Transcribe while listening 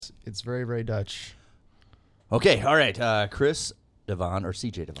It's very, very Dutch. Okay, all right. Chris Devon or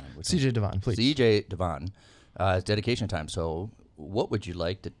CJ Devon? CJ Devon, please. CJ Devon. It's dedication time. So what would you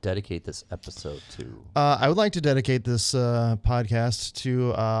like to dedicate this episode to? I would like to dedicate this podcast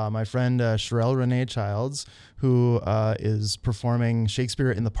to my friend Sherelle Renee Childs, who is performing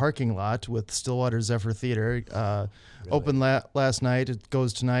Shakespeare in the Parking Lot with Stillwater Zephyr Theater. Really? Opened last night. It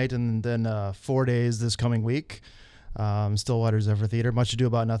goes tonight and then 4 days this coming week. Stillwater Zephyr Theater. Much Ado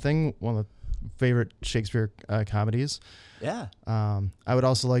About Nothing, one of the favorite Shakespeare comedies. Yeah. I would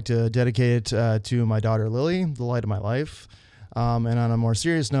also like to dedicate it to my daughter Lily, the light of my life. And on a more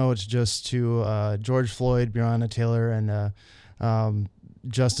serious note, just to George Floyd, Breonna Taylor, and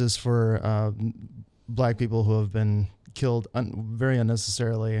justice for black people who have been killed very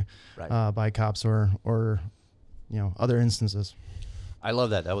unnecessarily by cops or other instances. I love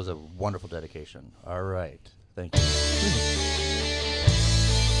that. That was a wonderful dedication. All right. Thank you.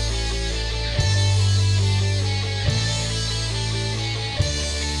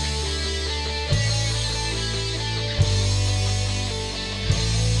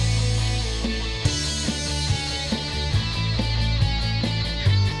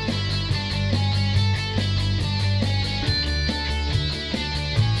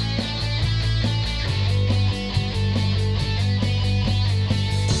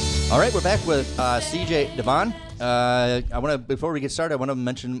 All right, we're back with CJ Devon. Before we get started, I want to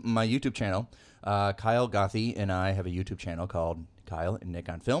mention my YouTube channel. Kyle Gothy and I have a YouTube channel called Kyle and Nick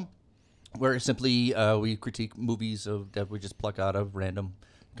on Film, where simply we critique movies that we just pluck out of random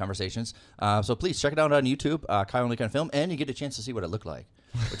conversations. So please check it out on YouTube, Kyle and Nick on Film, and you get a chance to see what it looked like,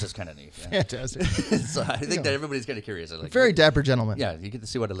 which is kind of neat. Yeah. Fantastic. So I think that everybody's kind of curious. Like, very dapper gentleman. Yeah, you get to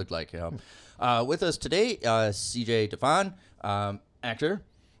see what it looked like. With us today, CJ Devon, actor.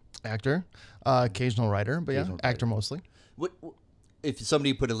 Occasional writer, but Occasional actor writer. mostly. What if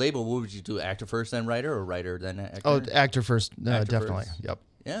somebody put a label? What would you do? Actor first, then writer, or writer then actor? Oh, actor first, Actor definitely. first. Yep.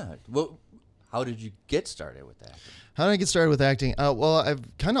 Yeah. Well, how did you get started with that? How did I get started with acting? Well, I've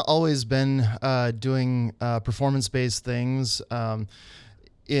kind of always been doing performance-based things. I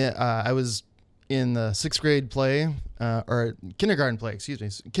was in the sixth grade play, or kindergarten play, excuse me.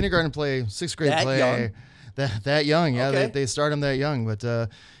 Kindergarten play, sixth grade That play. young? That young, yeah. Okay. They start them that young, but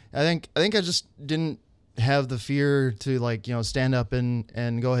I think I just didn't have the fear to stand up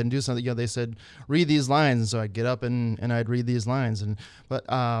and go ahead and do something. They said read these lines, and so I'd get up and I'd read these lines, and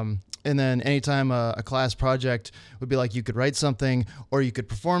then anytime a class project would be like you could write something or you could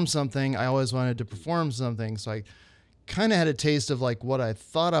perform something, I always wanted to perform something. So I kind of had a taste of like what I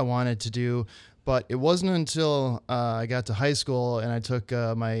thought I wanted to do. But it wasn't until I got to high school and I took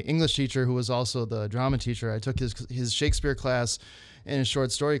my English teacher, who was also the drama teacher. I took his Shakespeare class and his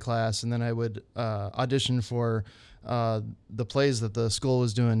short story class, and then I would audition for the plays that the school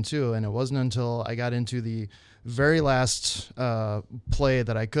was doing too. And it wasn't until I got into the very last play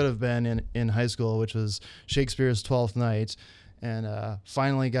that I could have been in high school, which was Shakespeare's Twelfth Night. And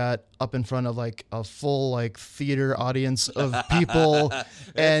finally got up in front of like a full like theater audience of people,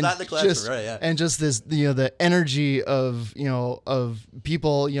 and not the classroom, just right, yeah. and just this the energy of of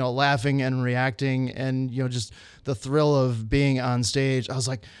people laughing and reacting, and just the thrill of being on stage. I was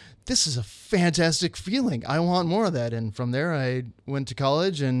like, this is a fantastic feeling. I want more of that. And from there, I went to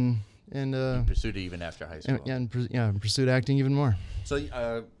college and You pursued it even after high school. and pursued acting even more.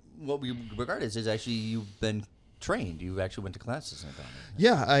 So what we regard as is actually you've been trained. You actually went to classes and done it.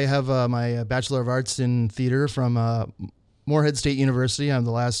 Yeah, I have my Bachelor of Arts in Theater from Moorhead State University. I'm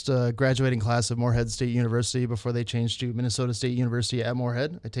the last graduating class of Moorhead State University before they changed to Minnesota State University at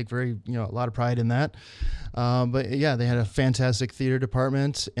Moorhead. I take a lot of pride in that. But yeah, they had a fantastic theater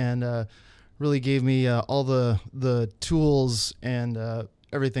department and really gave me all the tools and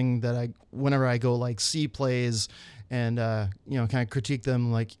everything that whenever I go like see plays and kind of critique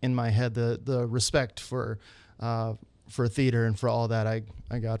them like in my head, the respect for theater and for all that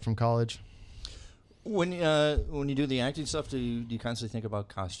I got from college. When you do the acting stuff, do you constantly think about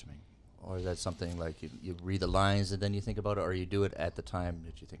costuming? Or is that something like you read the lines and then you think about it, or you do it at the time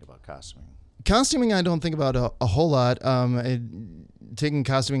that you think about costuming? Costuming, I don't think about a whole lot. Taking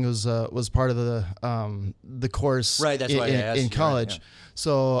costuming was part of the course Right, that's why I asked in you, college. right, yeah.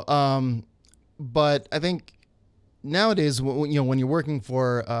 So, but I think nowadays, when you're working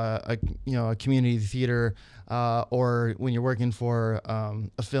for a community theater, or when you're working for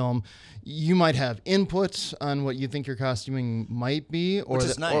a film, you might have input on what you think your costuming might be, or Which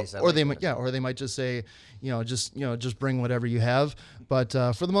is nice. or they might just say, just bring whatever you have. But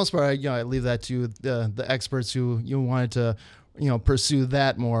for the most part, I leave that to the experts who wanted to pursue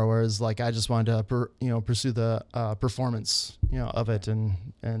that more, whereas like I just wanted to pursue the performance of it, and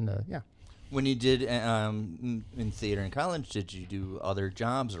yeah. When you did in theater in college, did you do other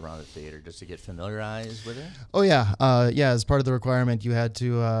jobs around the theater just to get familiarized with it? Oh yeah, yeah. As part of the requirement, you had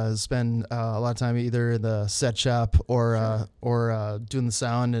to spend a lot of time either in the set shop or doing the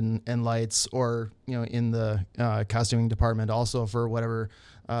sound and lights, or in the costuming department also for whatever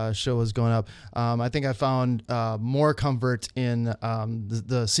show was going up. I think I found more comfort in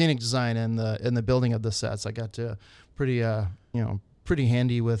the scenic design and the building of the sets. I got to pretty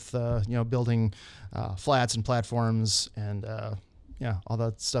handy with building flats and platforms and all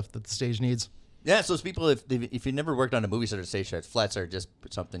that stuff that the stage needs. Yeah, so people, if you never worked on a movie set or stage set, flats are just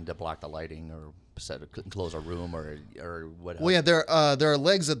something to block the lighting or close a room or whatever. Well, yeah, there are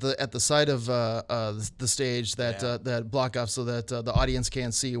legs at the side of the stage that block off so that the audience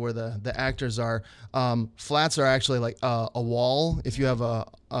can't see where the actors are. Flats are actually like a wall. If you have a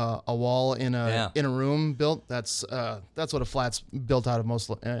wall in a room built, that's what a flat's built out of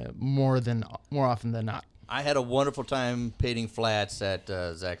more often than not. I had a wonderful time painting flats at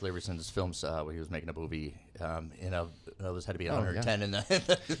Zach Liverson's film where he was making a movie. It had to be 110 in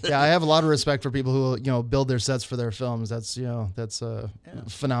the. Yeah, I have a lot of respect for people who build their sets for their films. That's a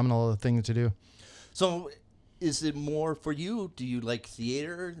phenomenal thing to do. So, is it more for you? Do you like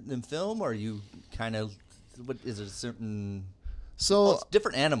theater than film, or are you kind of what is it a certain? So it's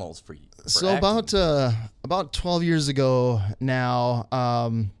different animals for you. So about 12 years ago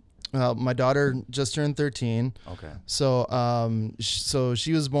now. My daughter just turned 13. Okay. So so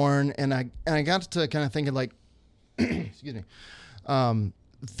she was born, and I got to kind of thinking like, excuse me,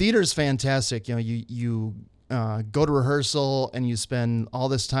 theater's fantastic. You go to rehearsal and you spend all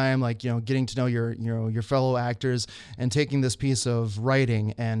this time like getting to know your fellow actors and taking this piece of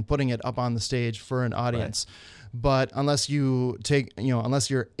writing and putting it up on the stage for an audience. Right. But unless you're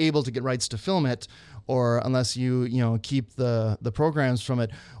able to get rights to film it, or unless you keep the programs from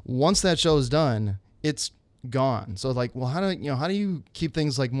it, once that show is done, it's gone. So like, well, how do you keep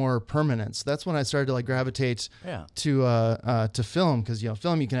things like more permanent? So that's when I started to like gravitate to film, because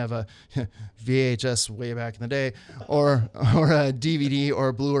film you can have a VHS way back in the day, or a DVD or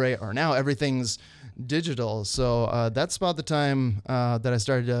a Blu-ray, or now everything's digital. So that's about the time that I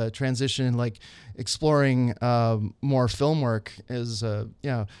started to transition, like exploring more film work. Is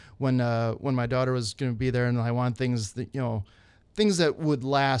when my daughter was going to be there, and I want things that would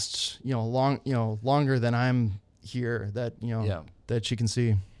last longer than I'm here, that she can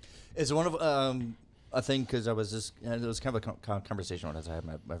see. It's one of a thing, because it was kind of a conversation when I had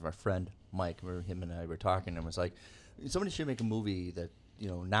my friend Mike, where him and I were talking, and was like, somebody should make a movie that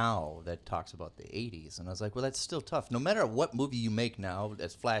now that talks about the 80s. And I was like, well, that's still tough. No matter what movie you make now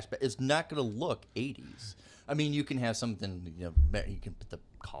that's flashback, it's not going to look 80s. I mean, you can have something, you can put the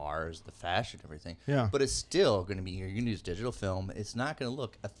cars, the fashion, everything. Yeah. But it's still going to be, you're going to use digital film. It's not going to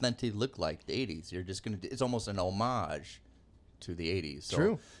look authentic, look like the 80s. You're just going to, it's almost an homage to the 80s. So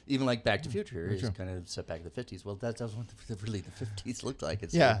True. Even like Back to the Future is kind of set back to the 50s. Well, that's what really the 50s looked like.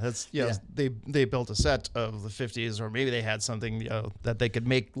 It's they built a set of the 50s, or maybe they had something that they could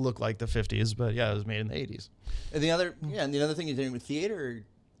make look like the 50s, but it was made in the 80s. And the other thing is, with theater,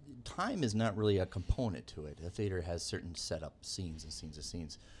 time is not really a component to it. The theater has certain setup scenes and scenes of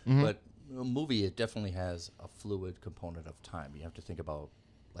scenes, but a movie, it definitely has a fluid component of time. You have to think about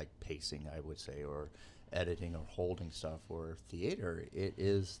like pacing, I would say, or editing or holding stuff. Or theater, it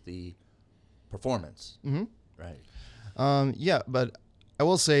is the performance, right? But I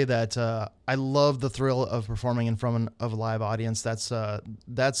will say that I love the thrill of performing in front of a live audience.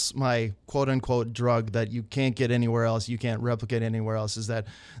 That's my quote unquote drug that you can't get anywhere else. You can't replicate anywhere else. Is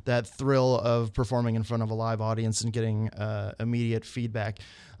that thrill of performing in front of a live audience and getting immediate feedback.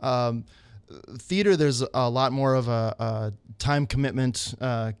 Theater, there's a lot more of a time commitment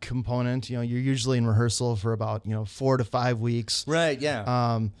component. You're usually in rehearsal for about 4 to 5 weeks. Right.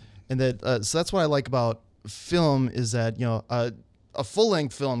 Yeah. And that so that's what I like about film, is that a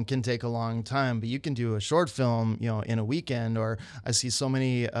full-length film can take a long time, but you can do a short film, in a weekend. Or I see so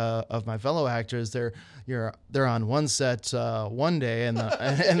many of my fellow actors, they're on one set one day and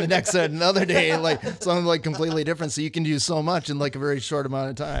the next set another day, like something like completely different. So you can do so much in like a very short amount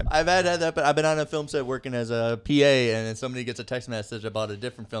of time. I've had that, but I've been on a film set working as a PA, and then somebody gets a text message about a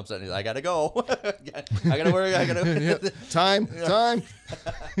different film set, and he's like, I gotta go, I gotta work, I gotta time.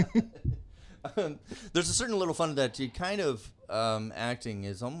 There's a certain little fun that you kind of acting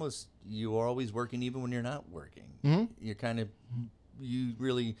is almost, you are always working even when you're not working. You're kind of, you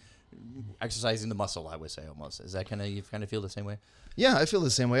really exercising the muscle, I would say, almost. Is that you kind of feel the same way? Yeah, I feel the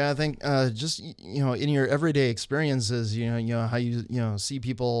same way. I think just in your everyday experiences, how you see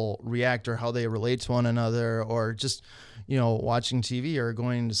people react or how they relate to one another, or just watching TV or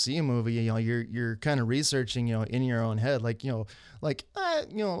going to see a movie. You're kind of researching in your own head, I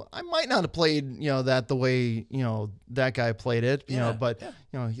might not have played that the way that guy played it, but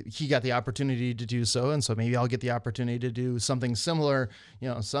he got the opportunity to do so, and so maybe I'll get the opportunity to do something similar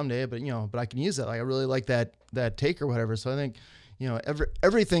someday. But I can use that. Like, I really like that take or whatever. So I think.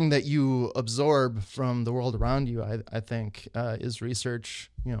 Everything that you absorb from the world around you, I think, is research,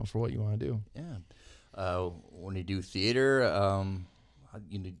 for what you want to do. Yeah. When you do theater,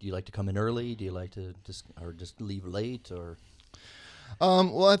 do you like to come in early? Do you like to just leave late, or?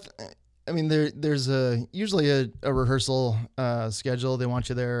 Well, there's usually a rehearsal schedule. They want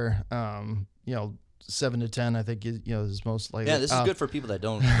you there, 7 to 10, I think, is most likely. Yeah, this is good for people that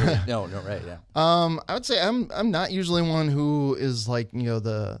don't really know, right? Yeah. I would say I'm not usually one who is like,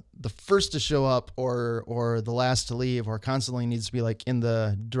 the first to show up or the last to leave, or constantly needs to be like in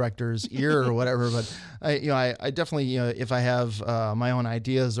the director's ear or whatever. But I definitely, if I have my own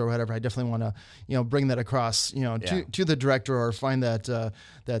ideas or whatever, I definitely want to, bring that across, to the director, or find that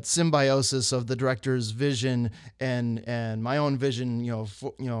that symbiosis of the director's vision and my own vision,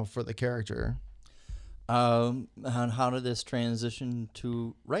 for the character. How did this transition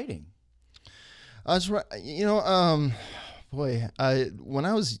to writing? Boy, when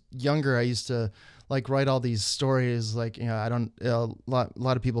I was younger, I used to write all these stories. I don't. A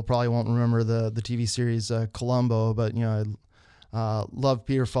lot of people probably won't remember the TV series Columbo, but I love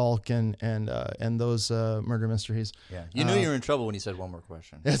Peter Falk and those murder mysteries. Yeah, you knew you were in trouble when you said one more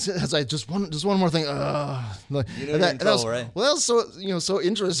question. It's like just one more thing. You knew you were in trouble, right? Well, so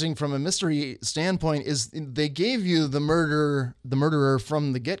interesting from a mystery standpoint is they gave you the murderer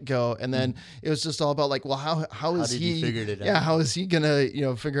from the get go, and then it was just all about how is he figured it out? Yeah, how is he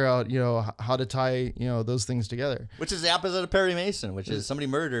gonna figure out how to tie those things together? Which is the opposite of Perry Mason, which is somebody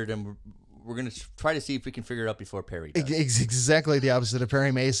murdered and we're going to try to see if we can figure it out before Perry does. Exactly the opposite of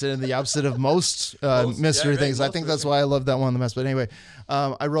Perry Mason, and the opposite of most mystery things. I think that's why I love that one the most. But anyway,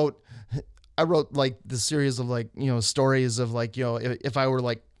 I wrote like the series of stories of if I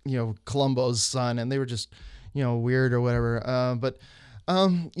were Columbo's son, and they were just weird or whatever. But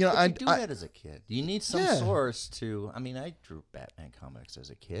you do that as a kid. You need some source to. I mean, I drew Batman comics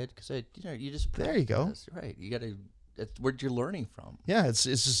as a kid because you just there you go. Right, you got to. That's where you're learning from. Yeah,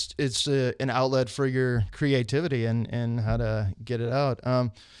 it's an outlet for your creativity and how to get it out.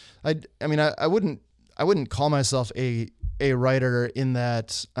 I wouldn't call myself a writer in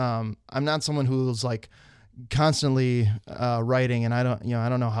that I'm not someone who's constantly writing, and I don't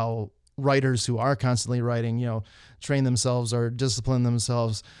know how writers who are constantly writing train themselves or discipline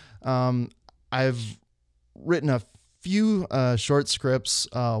themselves. I've written a few short scripts.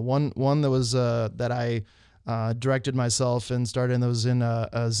 One that was that I directed myself and started, and that was in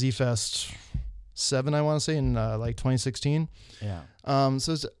Z-Fest 7, I want to say, in 2016. Yeah.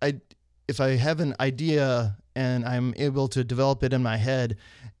 So if I have an idea and I'm able to develop it in my head,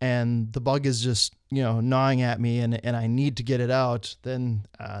 and the bug is just gnawing at me, and I need to get it out, then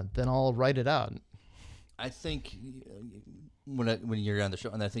I'll write it out. I think when you're on the show,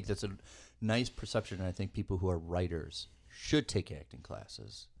 and I think that's a nice perception, and I think people who are writers should take acting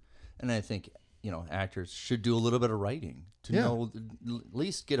classes, and I think actors should do a little bit of writing to know, at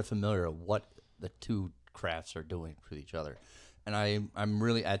least get a familiar of what the two crafts are doing with each other. And I'm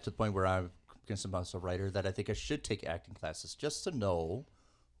really at the point where I'm considered myself a writer that I think I should take acting classes just to know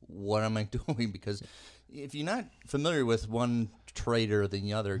what am I doing, because if you're not familiar with one trait or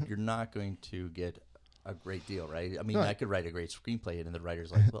the other, you're not going to get a great deal, right? I mean, I could write a great screenplay, and the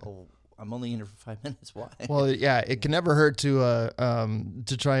writer's like, well, I'm only in here for 5 minutes. Why? Well, yeah, it can never hurt to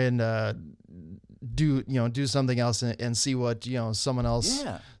try and do something else and see what someone else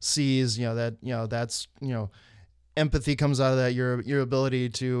sees. That's empathy comes out of that. Your ability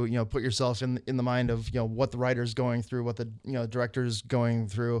to put yourself in the mind of what the writer's going through, what the director's going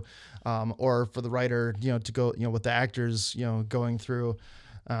through, or for the writer to go what the actor's going through.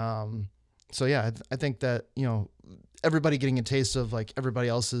 So yeah, I think that everybody getting a taste of everybody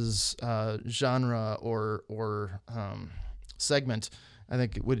else's genre or segment, I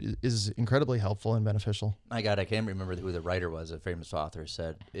think is incredibly helpful and beneficial. My God, I can't remember who the writer was. A famous author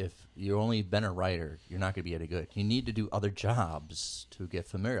said, if you've only been a writer, you're not going to be any good. You need to do other jobs to get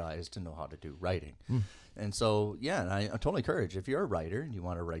familiarized to know how to do writing. And so, yeah, and I totally encourage, if you're a writer and you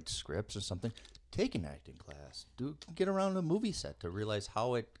want to write scripts or something, take an acting class. Get around a movie set to realize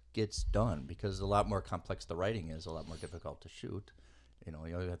how it gets done, because a lot more complex the writing is, a lot more difficult to shoot. You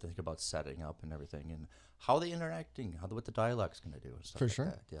have to think about setting up and everything, and how they interacting, what the dialogue's going to do, and stuff For like sure.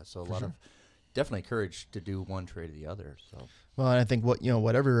 that. Yeah, so a lot of definitely courage to do one trade or the other. So Well, and I think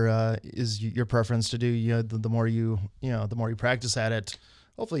whatever is your preference to do, the more the more you practice at it,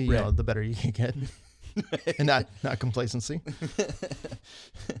 hopefully, the better you can get, and not complacency.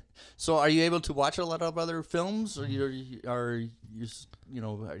 So, are you able to watch a lot of other films, or do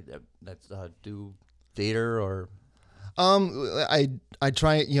theater or? I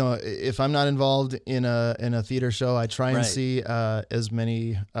try, if I'm not involved in a theater show, I try and Right. see as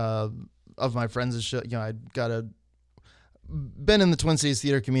many of my friends as show. I been in the Twin Cities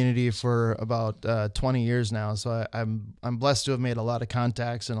theater community for about 20 years now, so I'm blessed to have made a lot of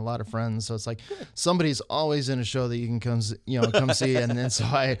contacts and a lot of friends. So it's like somebody's always in a show that you can come see, and so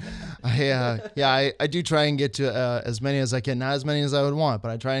I do try and get to as many as I can, not as many as I would want, but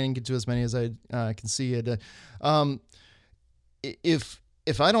I try and get to as many as I can see it.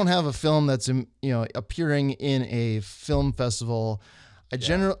 If I don't have a film that's appearing in a film festival, I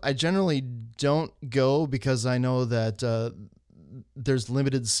generally don't go, because I know that there's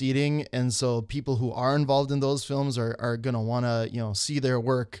limited seating, and so people who are involved in those films are going to want to see their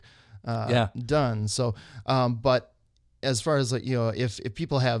work done. So, but as far as if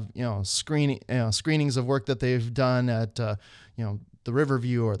people have screenings of work that they've done at the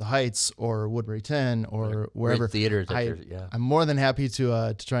Riverview or the Heights or Woodbury 10 or wherever, theaters, I'm more than happy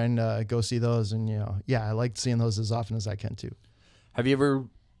to try and go see those, and I like seeing those as often as I can too. Have you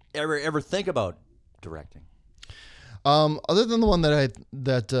ever think about directing? Other than the one that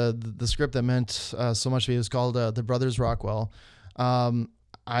the script that meant so much to me was called The Brothers Rockwell.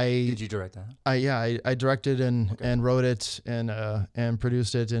 Did you direct that? I directed and wrote it and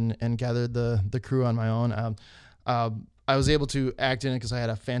produced it and gathered the crew on my own. I was able to act in it because I had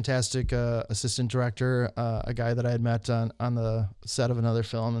a fantastic assistant director, a guy that I had met on the set of another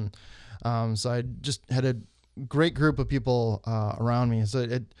film, and so I just had a great group of people around me. So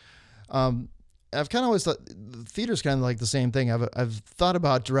I've kind of always thought theater's kind of like the same thing. I've thought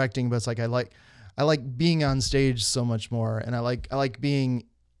about directing, but it's like I like being on stage so much more, and I like being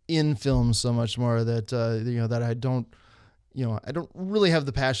in film so much more that that I don't really have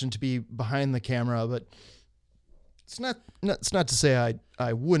the passion to be behind the camera, but. It's not to say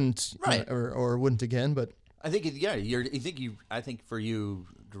I wouldn't or wouldn't again, but I think I think for you,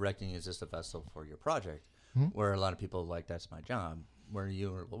 directing is just a vessel for your project, where a lot of people like that's my job. Where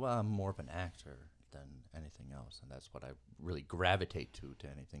you're I'm more of an actor than anything else, and that's what I really gravitate to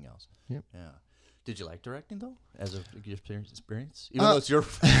anything else. Yep. Yeah. Did you like directing though, as a experience? Even though it's your,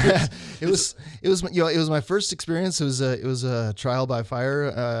 it was my first experience. It was a trial by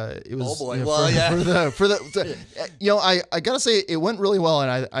fire. It was for the I gotta say it went really well,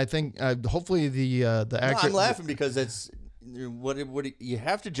 and I think hopefully the actor. No, I'm laughing because it's what you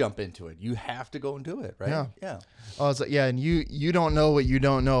have to jump into it. You have to go and do it, right? Yeah. Oh, it's like, and you don't know what you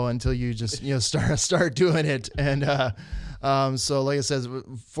don't know until you just start doing it, and. So like I said,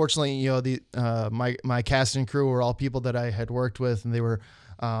 fortunately, my cast and crew were all people that I had worked with, and they were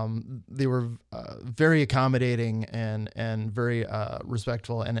very accommodating and very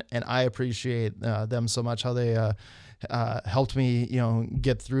respectful, and I appreciate them so much, how they helped me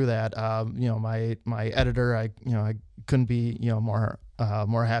get through that. My editor, I couldn't be more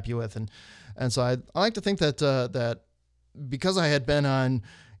happy with, and so I like to think that because I had been on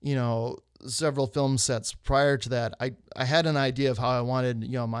several film sets prior to that, I had an idea of how I wanted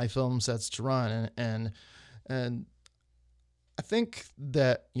my film sets to run, and I think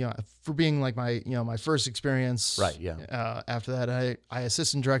that for being like my first experience, right? Yeah. After that, I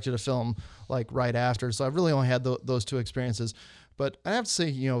assistant directed a film like right after, so I've really only had those two experiences. But I have to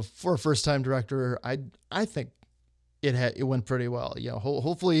say, for a first time director, I think it went pretty well.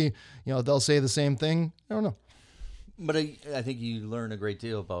 Hopefully they'll say the same thing. I don't know. But I think you learn a great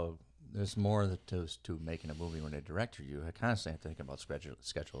deal about. There's more to making a movie when a director. You constantly have to think about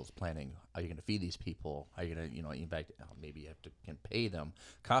schedules, planning. Are you going to feed these people? Are you going to, in fact, maybe you have to can pay them,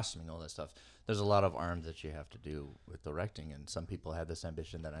 costuming, all that stuff. There's a lot of arms that you have to do with directing, and some people have this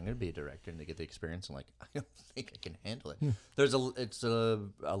ambition that I'm going to be a director and they get the experience and I don't think I can handle it. It's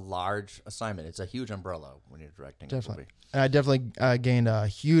a large assignment. It's a huge umbrella when you're directing a movie. And I definitely gained a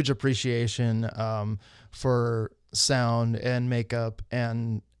huge appreciation for sound and makeup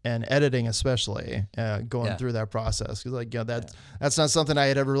and editing, especially going through that process, because that's not something I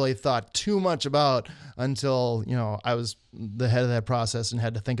had ever really thought too much about until I was the head of that process and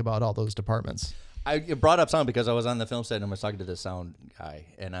had to think about all those departments. I brought up sound because I was on the film set and I was talking to the sound guy,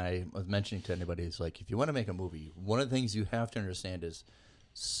 and I was mentioning to anybody, it's like, if you want to make a movie, one of the things you have to understand is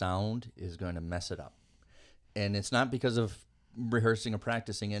sound is going to mess it up, and it's not because of rehearsing or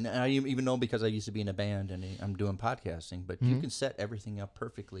practicing, and I even know because I used to be in a band and I'm doing podcasting, but you can set everything up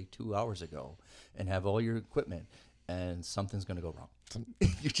perfectly 2 hours ago and have all your equipment, and something's going to go wrong.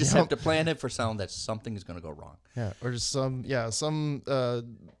 You just have to plan it for sound that something is going to go wrong. Yeah, or just some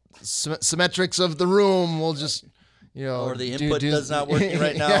symmetrics of the room will just, or the input does not working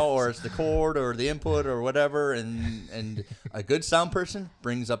right now, yeah. or it's the cord or the input or whatever, and a good sound person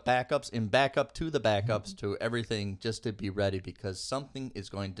brings up backups and backup to the backups to everything just to be ready, because something is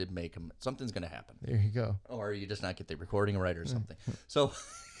going to something's going to happen. There you go. Or you just not get the recording right or something. So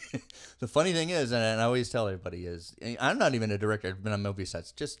the funny thing is, and I always tell everybody is, I'm not even a director. I've been on movie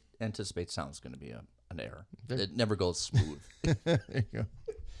sets. Just anticipate sound's going to be an error. It never goes smooth. There you go.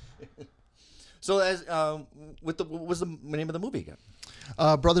 So as what was the name of the movie again?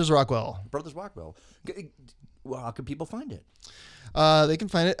 Brothers Rockwell. Brothers Rockwell. Well, how can people find it? They can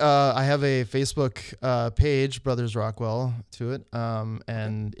find it. I have a Facebook page, Brothers Rockwell, to it,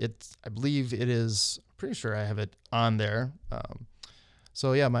 and I believe it is. Pretty sure I have it on there.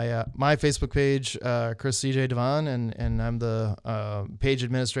 So yeah, my Facebook page, Chris CJ Devon, and I'm the page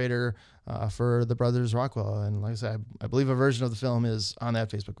administrator for the Brothers Rockwell. And like I said, I believe a version of the film is on that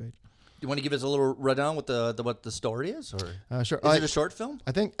Facebook page. Do you want to give us a little rundown what the story is, or sure? Is it a short film?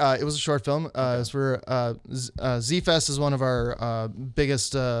 I think it was a short film. It's for Z-Fest is one of our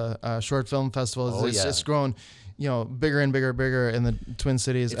biggest short film festivals. It's grown, bigger and bigger in the Twin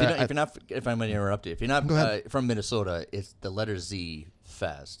Cities. If I'm going to interrupt you, if you're not from Minnesota, it's the letter Z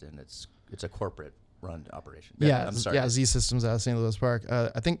Fest, and it's a corporate run operation. Yeah, I'm sorry. Yeah, Z Systems out of St. Louis Park.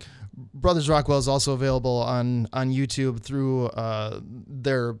 I think Brothers Rockwell is also available on YouTube through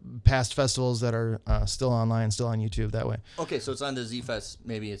their past festivals that are still online, still on YouTube that way. Okay, so it's on the Z Fest.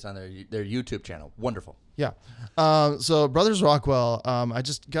 Maybe it's on their YouTube channel. Wonderful. Yeah. So Brothers Rockwell, I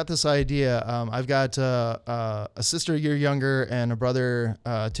just got this idea. I've got a sister a year younger and a brother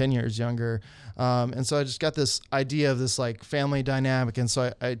 10 years younger. And so I just got this idea of this like family dynamic. And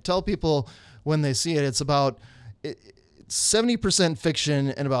so I tell people when they see it, it's about 70% fiction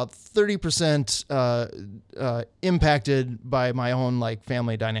and about 30% impacted by my own like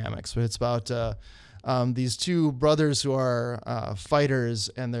family dynamics. But it's about these two brothers who are fighters,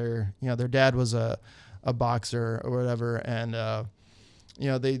 and their dad was a boxer or whatever, and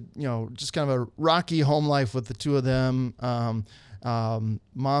they just kind of a rocky home life with the two of them.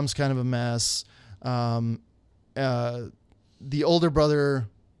 Mom's kind of a mess. The older brother,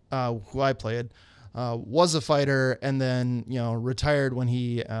 who I played, was a fighter, and then retired when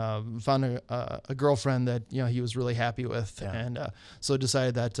he found a girlfriend that he was really happy with, and so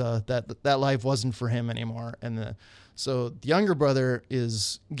decided that life wasn't for him anymore. And so the younger brother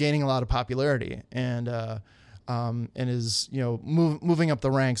is gaining a lot of popularity, and is moving up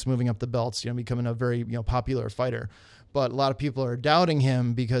the ranks, moving up the belts, becoming a very popular fighter. But a lot of people are doubting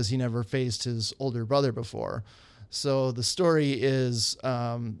him because he never faced his older brother before. So the story is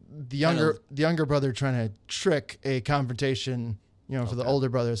the younger brother trying to trick a confrontation, for the older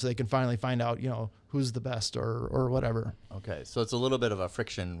brother, so they can finally find out, who's the best or whatever. Okay, so it's a little bit of a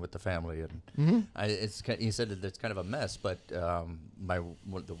friction with the family, and you said that it's kind of a mess. But the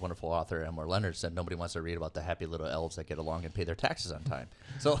wonderful author Elmore Leonard said nobody wants to read about the happy little elves that get along and pay their taxes on time.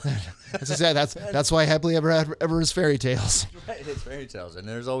 So that's why Happily Ever After is fairy tales. Right, it's fairy tales, and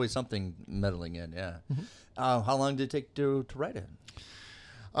there's always something meddling in. Yeah. How long did it take to write it?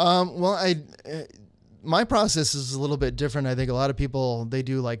 My process is a little bit different. I think a lot of people, they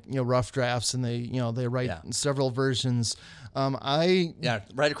do like, rough drafts, and they write several versions.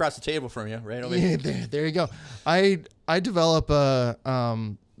 Right across the table from you, right over here. There you go. I develop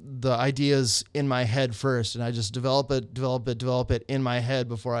the ideas in my head first, and I just develop it in my head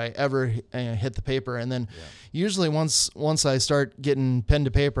before I ever hit the paper. And then usually once I start getting pen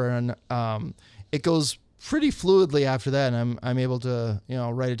to paper, and it goes pretty fluidly after that, and I'm able to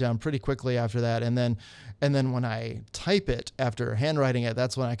write it down pretty quickly after that, and then when I type it after handwriting it,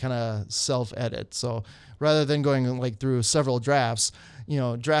 that's when I kind of self-edit. So rather than going like through several drafts,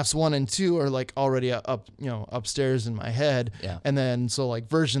 drafts 1 and 2 are like already up upstairs in my head, and then so like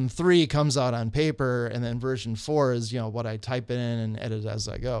version 3 comes out on paper, and then version 4 is what I type it in and edit as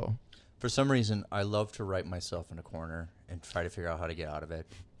I go. For some reason, I love to write myself in a corner and try to figure out how to get out of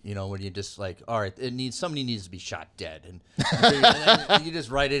it. When you just like, all right, somebody needs to be shot dead, and you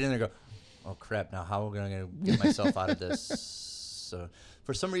just write it in and go, oh crap! Now how am I going to get myself out of this? So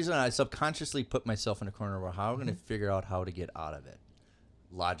for some reason, I subconsciously put myself in a corner where how am I going to figure out how to get out of it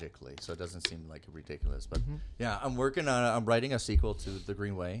logically, so it doesn't seem like ridiculous. But I'm writing a sequel to The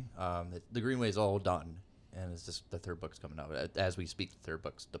Greenway. The Greenway is all done. and it's just the third book's coming out as we speak. The third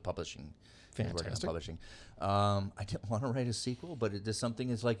book's the publishing. Fantastic. Publishing. I didn't want to write a sequel, but it is something.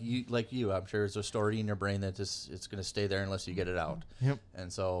 Is like you. I'm sure there's a story in your brain that just it's going to stay there unless you get it out. Yep.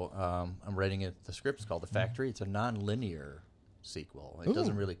 And so I'm writing it. The script's called The Factory. It's a non-linear sequel. It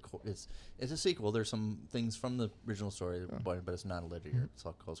doesn't really. It's a sequel. There's some things from the original story, but it's non-linear. It's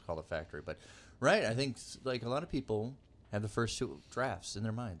called The Factory. But right, I think like a lot of people have the first two drafts in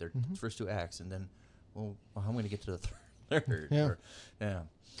their mind, their first two acts, and then, well how am I going to get to the third? Yeah.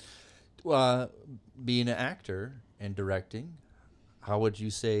 Being an actor and directing, how would you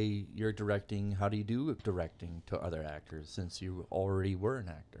say you're directing? How do you do directing to other actors since you already were an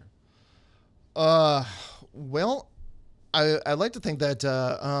actor? Well, I like to think that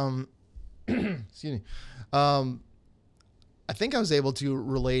excuse me. I think I was able to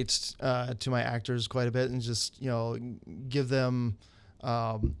relate to my actors quite a bit and just give them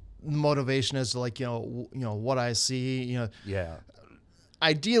motivation as to like what I see. Yeah.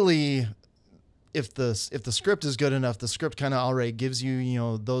 Ideally, if the script is good enough, the script kind of already gives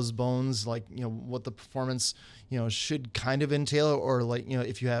you those bones, like what the performance should kind of entail, or like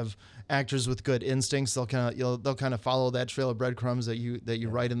if you have actors with good instincts, they'll kind of follow that trail of breadcrumbs that you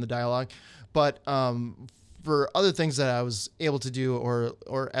write in the dialogue. But for other things that I was able to do,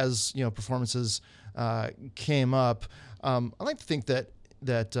 or as performances came up, I like to think that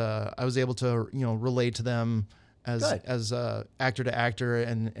I was able to relate to them as actor to actor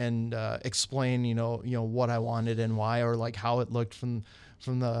and explain what I wanted and why, or like how it looked from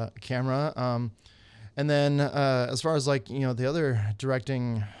the camera. And then as far as like the other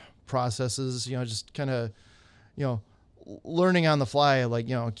directing processes, just kind of learning on the fly, like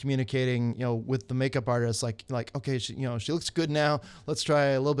communicating with the makeup artist, like okay, she looks good now, let's try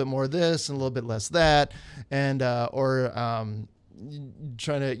a little bit more of this and a little bit less that, and or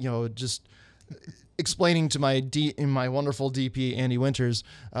trying to just explaining to my wonderful DP Andy Winters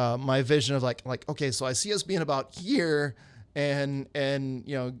my vision of like okay, so I see us being about here and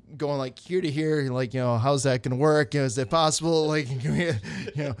going like here to here, like how's that gonna work? Is that possible? Like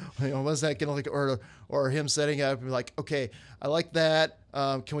what's that gonna like, or him setting up like, okay, I like that.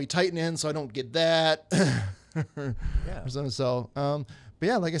 Can we tighten in so I don't get that? Or something. So but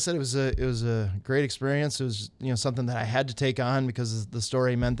yeah, like I said, it was a great experience. It was something that I had to take on because the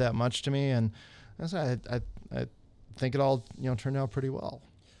story meant that much to me, and I think it all turned out pretty well.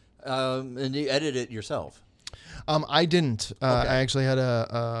 And you edited it yourself? I didn't. Okay. I actually had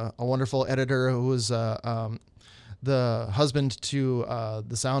a wonderful editor who was the husband to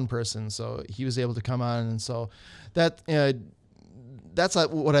the sound person, so he was able to come on, and so that's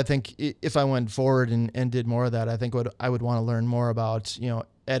what I think. If I went forward and did more of that, I think I would want to learn more about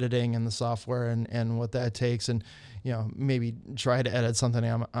editing and the software and what that takes, and maybe try to edit something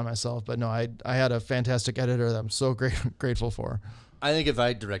on myself. But no, I had a fantastic editor that I'm so grateful for. I think if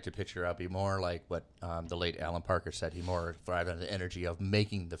I direct a picture, I'll be more like what the late Alan Parker said. He more thrived on the energy of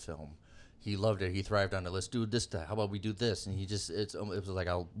making the film. He loved it. He thrived on it. Let's do this. How about we do this? And it was like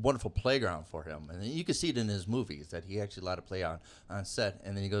a wonderful playground for him. And you can see it in his movies that he actually allowed to play on set.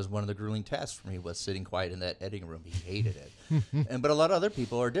 And then he goes, one of the grueling tasks for me was sitting quiet in that editing room. He hated it. But a lot of other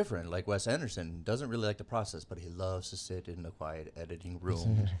people are different. Like Wes Anderson doesn't really like the process, but he loves to sit in the quiet editing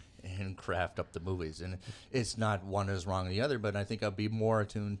room and craft up the movies. And it's not one is wrong than the other, but I think I'll be more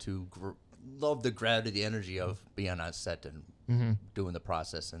attuned to love the gravity, the energy of being on set and doing the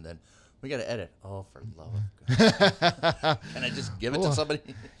process, and then we got to edit. Oh, for love of God. Can I just give it to somebody?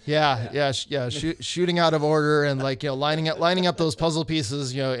 Shooting out of order and like lining up those puzzle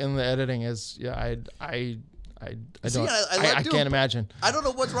pieces in the editing is I can't imagine. I don't know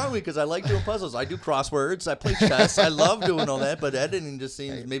what's wrong with me because I like doing puzzles. I do crosswords. I play chess. I love doing all that, but editing just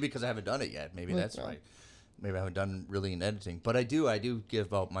seems, maybe because I haven't done it yet. Maybe that's right. Maybe I haven't done really in editing, but I do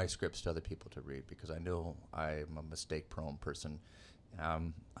give out my scripts to other people to read because I know I'm a mistake-prone person.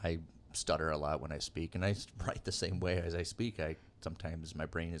 I stutter a lot when I speak, and I write the same way as I speak. Sometimes my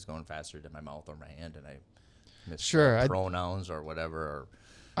brain is going faster than my mouth or my hand, and I miss pronouns or whatever. Or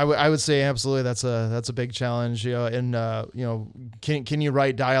I would say absolutely that's a big challenge. And can you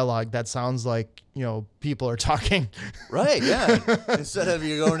write dialogue that sounds like people are talking? Right. Yeah. Instead of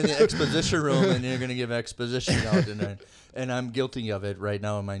you going in the exposition room and you're going to give exposition out, and I'm guilty of it right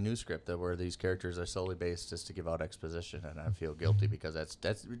now in my new script where these characters are solely based just to give out exposition, and I feel guilty because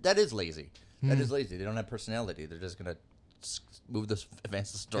that is lazy. That is lazy. They don't have personality. They're just going to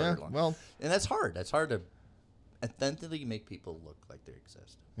advance the story along. Well, and that's hard. That's hard to authentically make people look like they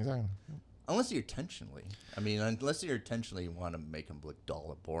exist. Exactly. Unless you intentionally want to make them look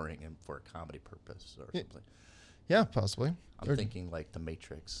dull and boring and for a comedy purpose or something. Yeah, possibly. I'm thinking like The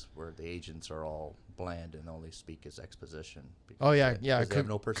Matrix, where the agents are all bland and only speak as exposition. Oh yeah, because they have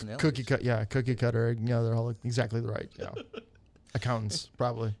no personality. Cookie cutter. You know, they're all exactly right. Yeah, accountants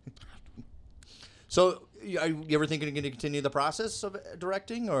probably. So, are you ever thinking you're going to continue the process of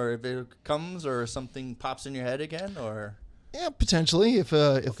directing, or if it comes, or something pops in your head again, or? Yeah, potentially. If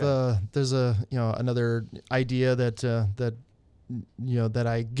there's a another idea that that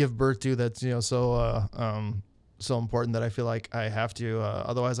I give birth to that's so important that I feel like I have to.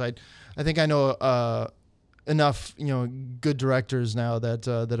 Otherwise, I think I know enough good directors now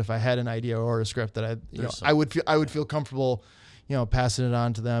that if I had an idea or a script that I would feel comfortable passing it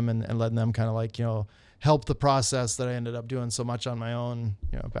on to them and letting them kind of like help the process that I ended up doing so much on my own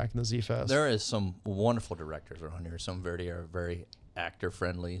back in the Z-Fest. There is some wonderful directors around here. Some are very actor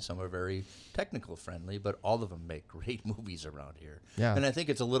friendly, some are very technical friendly, but all of them make great movies around here. Yeah. And I think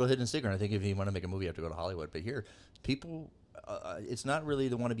it's a little hidden secret. I think if you want to make a movie, you have to go to Hollywood. But here, people, it's not really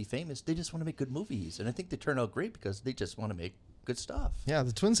they want to be famous. They just want to make good movies. And I think they turn out great because they just want to make good stuff. Yeah,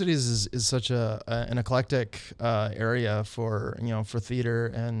 the Twin Cities is such an eclectic area for theater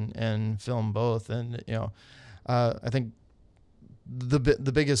and film both. And I think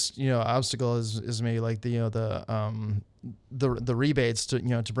the biggest obstacle is maybe like the rebates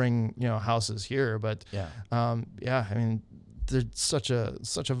to bring houses here, but I mean there's such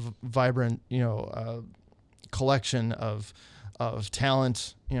a vibrant collection of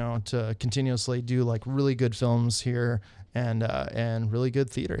talent to continuously do like really good films here and really good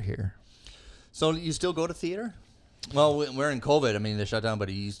theater here. So you still go to theater? Well, we're in COVID. I mean, they shut down, but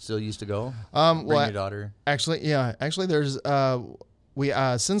you still used to go? Bring your daughter? Actually, there's we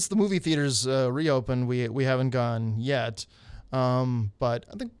since the movie theaters reopened, we haven't gone yet, but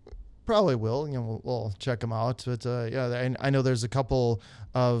I think probably will. We'll check them out. But I know there's a couple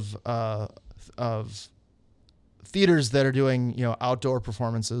of theaters that are doing outdoor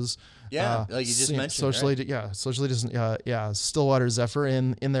performances. Yeah, like you just mentioned. Socially distant. Stillwater Zephyr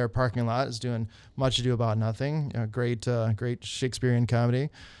in their parking lot is doing Much Ado About Nothing. Great Shakespearean comedy.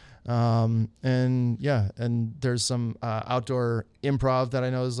 And there's some outdoor improv that I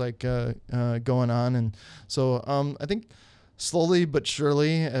know is like going on, and so I think slowly but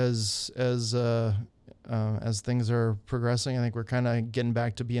surely as things are progressing, I think we're kind of getting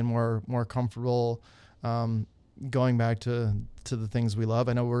back to being more comfortable. Going back to the things we love.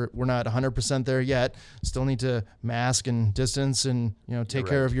 I know we're not 100% there yet. Still need to mask and distance and take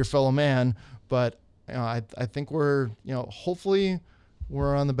care of your fellow man. But I think we're hopefully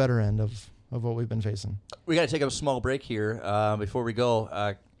we're on the better end of what we've been facing. We got to take a small break here before we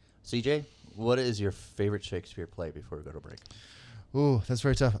go. CJ, what is your favorite Shakespeare play before we go to break? Ooh, that's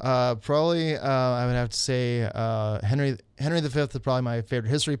very tough. Probably I would have to say Henry V is probably my favorite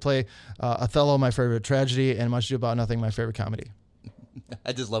history play. Othello, my favorite tragedy, and Much Ado About Nothing, my favorite comedy.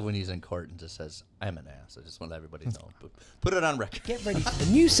 I just love when he's in court and just says, "I'm an ass." I just want everybody to know. Put it on record. Get ready for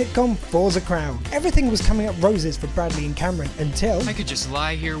the new sitcom For's a Crown. Everything was coming up roses for Bradley and Cameron until... I could just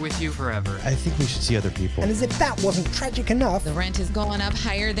lie here with you forever. I think we should see other people. And as if that wasn't tragic enough... The rent is going up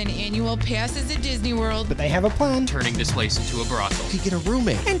higher than annual passes at Disney World. But they have a plan. Turning this place into a brothel. You could get a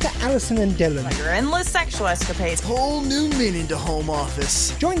roommate. Enter Allison and Dylan. Your endless sexual escapades. Whole new meaning to home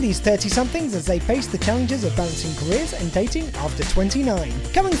office. Join these 30-somethings as they face the challenges of balancing careers and dating after 29.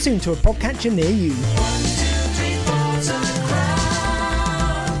 Coming soon to a podcatcher near you. 1, 2, 3, 4's a Crown.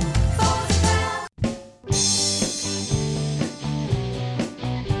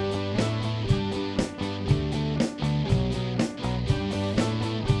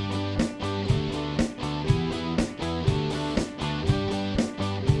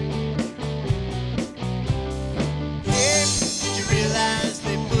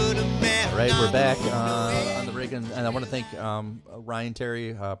 All right, we're back on the rig, and I want to thank Ryan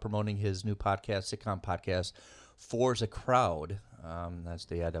Terry promoting his new podcast, sitcom podcast, For's a Crowd. That's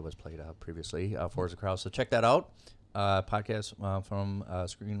the ad that was played out previously, For's a Crowd. So check that out. Podcast from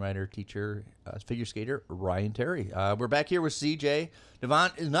screenwriter, teacher, figure skater Ryan Terry. We're back here with CJ.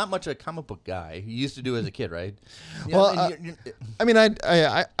 Devon is not much a comic book guy. He used to do as a kid, right? Well, I mean,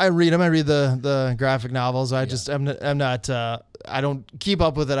 I read them. I read the graphic novels. I'm not. I don't keep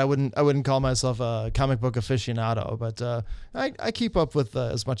up with it. I wouldn't call myself a comic book aficionado, but I keep up with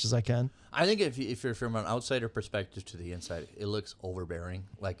as much as I can. I think if you're from an outsider perspective to the inside, it looks overbearing.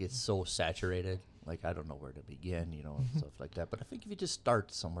 Like it's so saturated. Like I don't know where to begin, stuff like that. But I think if you just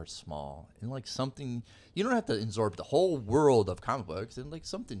start somewhere small and like something, you don't have to absorb the whole world of comic books, and like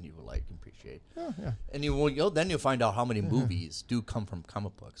something you will like and appreciate. Yeah. And then you'll find out how many movies do come from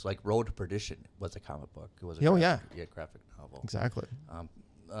comic books. Like Road to Perdition was a comic book. It was a graphic novel. Exactly.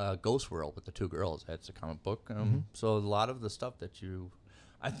 Ghost World with the two girls. That's a comic book. So a lot of the stuff that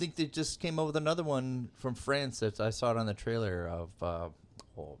I think they just came up with another one from France that I saw it on the trailer of.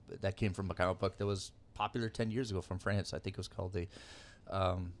 That came from a comic book that was popular 10 years ago from France. I think it was called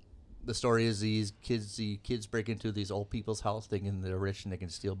the story is the kids break into these old people's house thinking they're rich and they can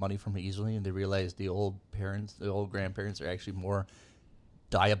steal money from them easily, and they realize the old grandparents are actually more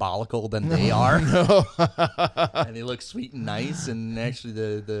diabolical than they are. And they look sweet and nice, and actually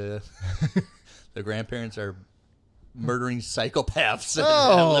the grandparents are murdering psychopaths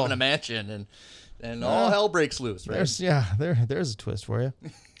and live in a mansion, and all hell breaks loose, right? There's a twist for you.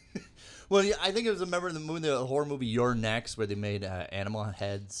 Well, yeah, I think it was the horror movie You're Next, where they made animal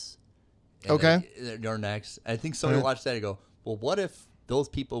heads. Okay. You're Next. I think somebody watched that and go, well, what if those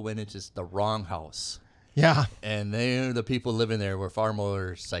people went into just the wrong house? Yeah. And the people living there were far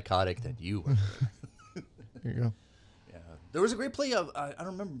more psychotic than you were. There you go. Yeah. There was a great play of, I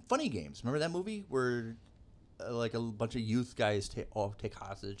don't remember, Funny Games. Remember that movie where like a bunch of youth guys take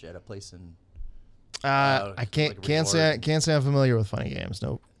hostage at a place in... I can't say I'm familiar with Funny Games.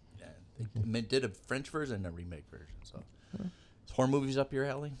 Nope. They did a French version and a remake version. So, is horror movies up your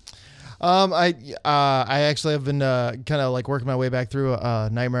alley? I actually have been kind of like working my way back through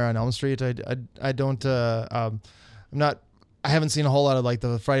Nightmare on Elm Street. I don't I'm not. I haven't seen a whole lot of like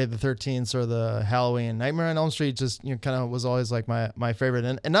the Friday the 13th or the Halloween. Nightmare on Elm Street just kind of was always like my favorite,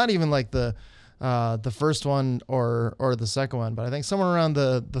 and not even like the first one or the second one, but I think somewhere around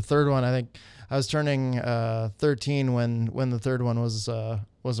the third one. I think I was turning 13 when the third one was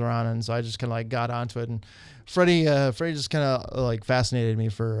around, and so I just kind of like got onto it. And Freddy just kind of like fascinated me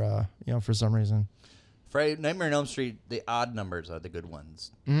for some reason. Nightmare on Elm Street, the odd numbers are the good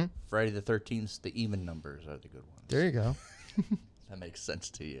ones. Mm-hmm. Friday the 13th, the even numbers are the good ones. There you go. That makes sense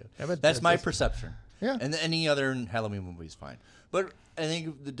to you. Yeah, but that's my perception. Yeah. And any other Halloween movie is fine. But I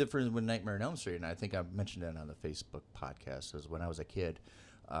think the difference with Nightmare on Elm Street, and I think I mentioned that on the Facebook podcast, is when I was a kid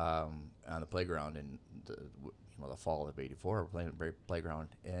on the playground in the fall of '84, we were playing at the playground,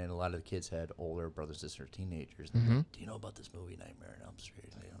 and a lot of the kids had older brothers, sisters, teenagers. And they're like, do you know about this movie, Nightmare on Elm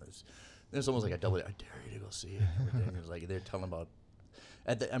Street? It's almost like a double. I dare you to go see it. And everything. It was like they're telling about.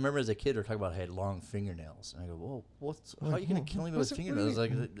 I remember as a kid, they were talking about I had long fingernails, and I go, "Whoa, how are you gonna kill me with fingernails?"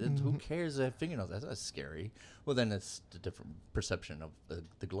 Like, who cares? I have fingernails. That's not scary. Well, then it's the different perception of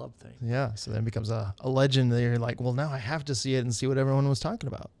the glove thing. Yeah, so then it becomes a legend that you're like, well, now I have to see it and see what everyone was talking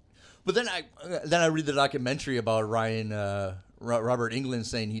about. But then I read the documentary about Robert Englund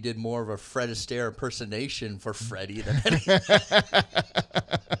saying he did more of a Fred Astaire impersonation for Freddy than any.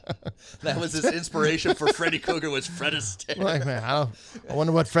 That was his inspiration for Freddy Krueger was Fred Astaire. Like, man, I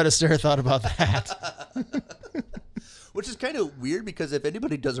wonder what Fred Astaire thought about that. Which is kind of weird because if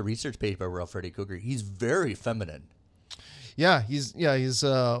anybody does a research paper about Freddy Krueger, he's very feminine. Yeah, he's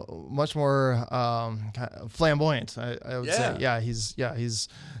much more flamboyant. I would say. Yeah, he's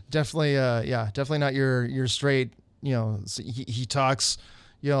definitely definitely not your straight. He talks,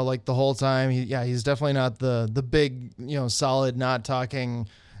 like the whole time. He's definitely not the big, solid, not talking,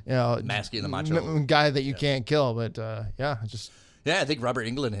 masky and the macho guy that you can't kill. But I think Robert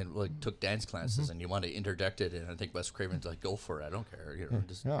Englund had took dance classes and you want to interject it, and I think Wes Craven's like, go for it. I don't care.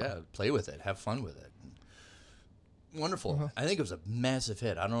 Play with it, have fun with it. Wonderful. I think it was a massive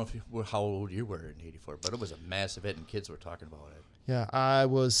hit. I don't know how old you were in '84, but it was a massive hit and kids were talking about it. Yeah, I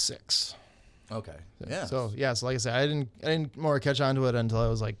was 6. Okay. Yeah. So like I said, I didn't more catch on to it until I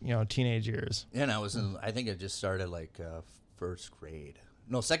was like, teenage years. Yeah, and I think I just started like first grade.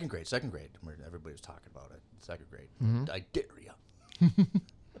 No, second grade, where everybody was talking about it. Second grade. Mm-hmm. I dare ya. I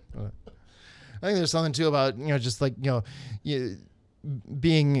think there's something too about, just like,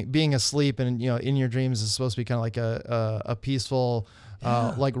 being asleep and in your dreams is supposed to be kind of like a peaceful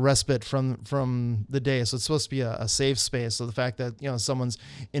like respite from the day, so it's supposed to be a safe space. So the fact that someone's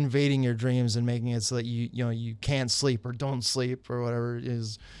invading your dreams and making it so that you can't sleep or don't sleep or whatever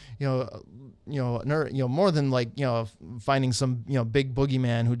is more than like finding some big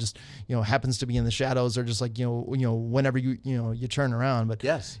boogeyman who just happens to be in the shadows, or just like whenever you turn around. But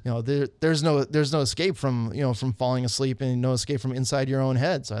yes, there's no escape from from falling asleep, and no escape from inside your own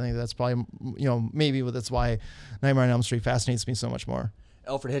head. So I think that's probably maybe that's why Nightmare on Elm Street fascinates me so much more.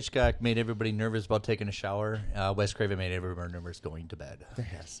 Alfred Hitchcock made everybody nervous about taking a shower. Wes Craven made everybody nervous going to bed.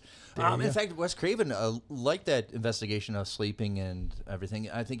 Yes. In fact, Wes Craven liked that investigation of sleeping and everything.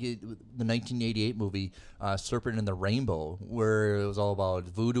 I think the 1988 movie Serpent and the Rainbow, where it was all about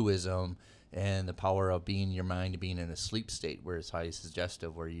voodooism and the power of being your mind being in a sleep state where it's highly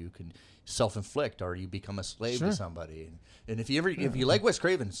suggestive, where you can self-inflict or you become a slave to somebody. And if you like Wes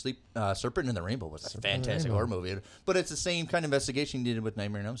Craven, Serpent in the Rainbow was a fantastic horror movie. But it's the same kind of investigation you did with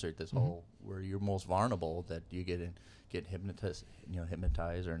Nightmare on Elm Street. This whole where you're most vulnerable, that you get hypnotized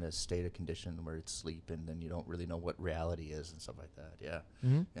or in a state of condition where it's sleep, and then you don't really know what reality is and stuff like that.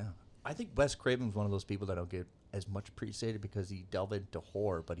 Yeah. I think Wes Craven's one of those people that don't get as much appreciated because he delved into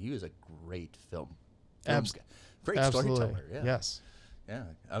horror, but he was a great great Absolutely. storyteller. Yeah. Yes. Yeah,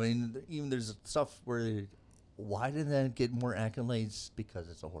 I mean, even there's stuff where, why didn't that get more accolades? Because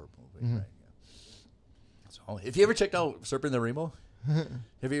it's a horror movie, right? Yeah. So, if you ever checked out Serpent in the Rainbow,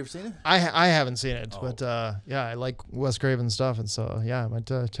 have you ever seen it? I haven't seen it, but yeah, I like Wes Craven stuff, and so yeah, I might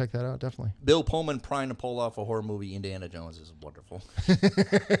check that out definitely. Bill Pullman trying to pull off a horror movie, Indiana Jones, is wonderful.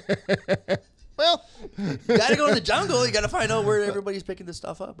 Well, You got to go in the jungle. You got to find out where everybody's picking this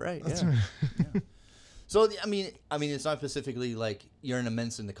stuff up, right? Yeah. So I mean, it's not specifically like you're an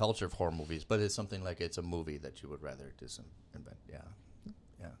immense in the culture of horror movies, but it's something like it's a movie that you would rather invent. Yeah.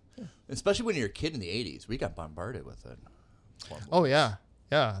 Especially when you're a kid in the '80s, we got bombarded with it. oh yeah,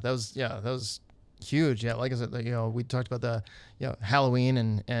 that was huge. Yeah, like I said, we talked about the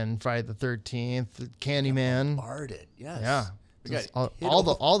Halloween and Friday the 13th, Candyman. Bombarded, yes. Yeah. We got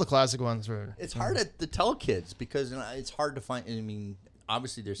All the classic ones were. It's hard to tell kids because it's hard to find. I mean,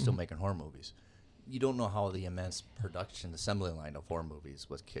 obviously they're still making horror movies. You don't know how the immense production assembly line of horror movies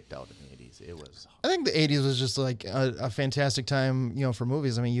was kicked out in the 80s. It was. I think the 80s was just like a fantastic time, for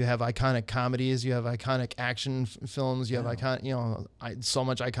movies. I mean, you have iconic comedies, you have iconic action films, you have so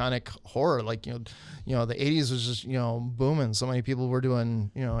much iconic horror. Like, the 80s was just, booming. So many people were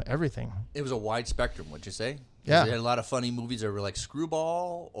doing, everything. It was a wide spectrum, would you say? 'Cause Yeah. They had a lot of funny movies that were like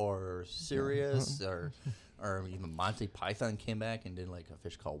Screwball or serious or even Monty Python came back and did like A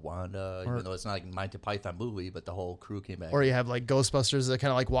Fish Called Wanda, even though it's not like a Monty Python movie, but the whole crew came back. Or you have like Ghostbusters that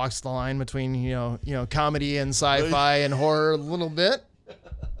kind of like walks the line between, comedy and sci-fi and horror a little bit.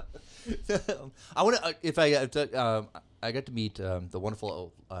 I want to, I got to meet the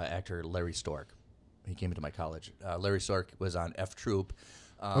wonderful actor Larry Stork. He came into my college. Larry Stork was on F Troop.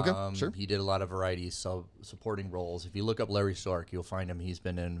 Okay, sure. He did a lot of variety supporting roles. If you look up Larry Stork, you'll find him. He's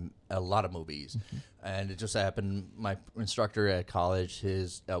been in a lot of movies. And it just happened, my instructor at college,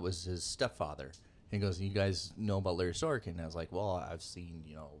 that was his stepfather. He goes, "You guys know about Larry Stork?" And I was like, "Well, I've seen,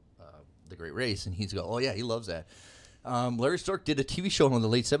 The Great Race." And he's go, "Oh, yeah, he loves that." Larry Stork did a TV show in the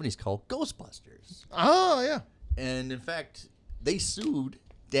late 70s called Ghostbusters. Oh, yeah. And in fact, they sued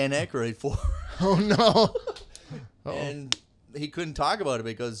Dan Aykroyd for Oh, no. and he couldn't talk about it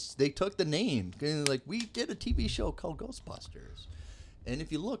because they took the name. Like, we did a TV show called Ghostbusters. And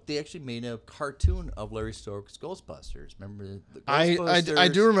if you look, they actually made a cartoon of Larry Stork's Ghostbusters. Remember the Ghostbusters? I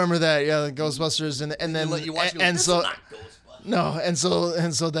do remember that. Yeah, the Ghostbusters, and then You watch it, and this so is not Ghostbusters. no, and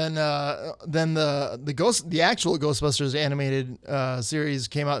so then the actual Ghostbusters animated series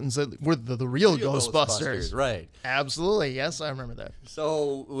came out and said we're the real Ghostbusters. Right. Absolutely, yes, I remember that.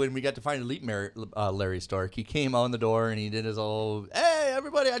 So when we got to finally meet Larry Stork, he came out the door and he did his old, "Hey,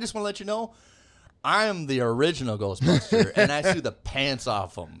 everybody, I just want to let you know, I'm the original Ghostbuster, and I sue the pants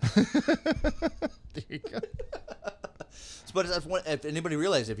off him." There you go. But if anybody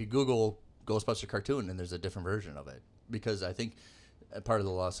realizes, if you Google Ghostbuster cartoon, and there's a different version of it, because I think part of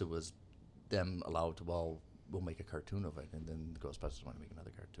the lawsuit was them allowed to, we'll make a cartoon of it, and then the Ghostbusters want to make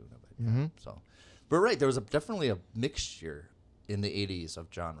another cartoon of it. Mm-hmm. So, but right, there was definitely a mixture in the 80s of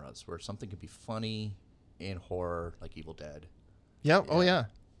genres where something could be funny and horror, like Evil Dead. Yep. Oh yeah.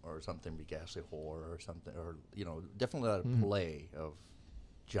 Or something be ghastly horror or something, or definitely a play of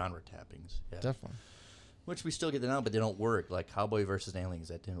genre tappings. Yeah. Definitely. Which we still get now, but they don't work. Like Cowboy versus Aliens,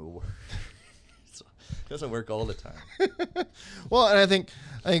 that didn't work. So, it doesn't work all the time. Well, and I think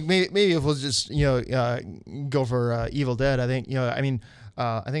maybe if we'll just go for Evil Dead, I think I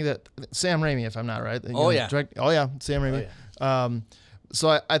think that Sam Raimi, if I'm not right. Oh yeah, Sam Raimi. Oh, yeah.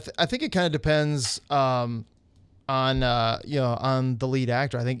 So I think it kind of depends on the lead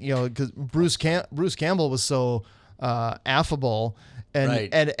actor. I think because Bruce Campbell was so affable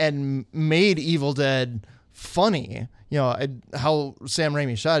and made Evil Dead funny. How Sam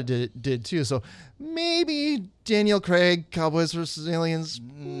Raimi shot it did too. So maybe Daniel Craig, Cowboys versus Aliens,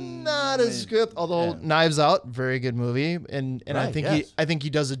 not as good. Although Knives Out, very good movie, and Right, I think he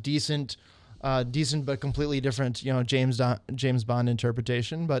does a decent but completely different James Bond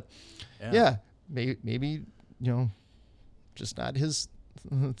interpretation. But yeah maybe just not his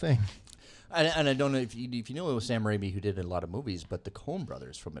thing. And I don't know if you know it was Sam Raimi who did a lot of movies, but the Coen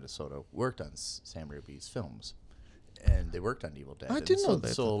brothers from Minnesota worked on Sam Raimi's films. and they worked on Evil Dead. I And didn't know so,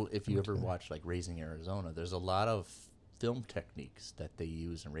 that. So if you ever watch like Raising Arizona, there's a lot of film techniques that they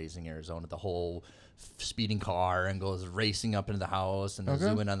use in Raising Arizona. The whole speeding car and goes racing up into the house and they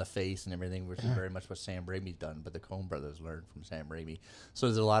zoom in on the face and everything, which is very much what Sam Raimi's done, but the Coen brothers learned from Sam Raimi. So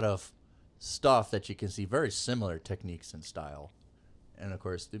there's a lot of stuff that you can see, very similar techniques and style. And of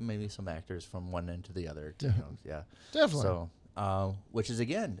course, there may be some actors from one end to the other. Yeah, Definitely. So, which is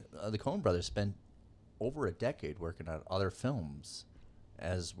again, the Coen brothers spent over a decade working on other films,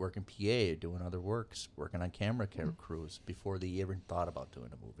 as working PA, doing other works, working on camera crews before they even thought about doing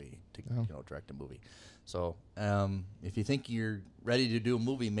a movie to direct a movie. So, if you think you're ready to do a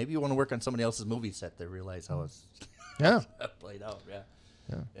movie, maybe you want to work on somebody else's movie set to realize how it's played out.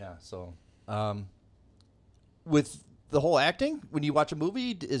 Yeah. So, with the whole acting, when you watch a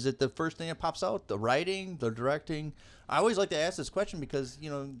movie, is it the first thing that pops out? The writing, the directing? I always like to ask this question because,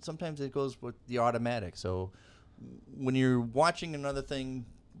 sometimes it goes with the automatic. So when you're watching another thing,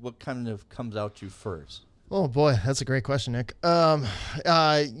 what kind of comes out to you first? Oh boy, that's a great question, Nick.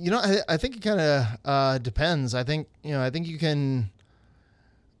 I think it kind of depends. I think you can.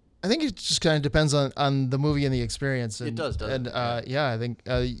 I think it just kind of depends on the movie and the experience. And, It does, doesn't it? I think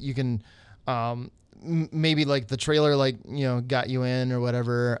you can maybe like the trailer got you in or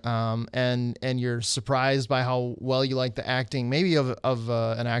whatever, and you're surprised by how well you like the acting, maybe of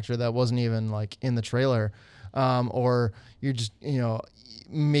an actor that wasn't even like in the trailer, or you're just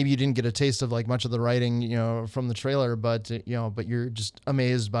maybe you didn't get a taste of like much of the writing from the trailer, but you're just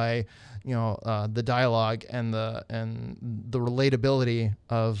amazed by the dialogue and the relatability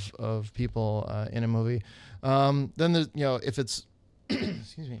of people in a movie. Then there's if it's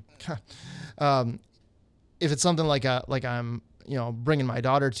excuse me, if it's something like I'm bringing my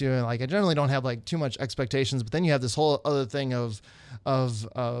daughter to, and like I generally don't have like too much expectations, but then you have this whole other thing of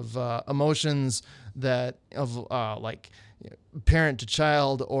emotions that like parent to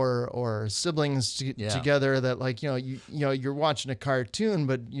child or siblings together, that like you're watching a cartoon,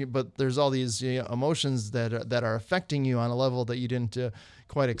 but there's all these emotions that are affecting you on a level that you didn't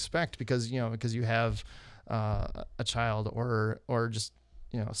quite expect because you have a child or just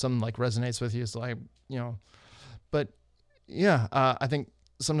something like resonates with you. So but yeah, I think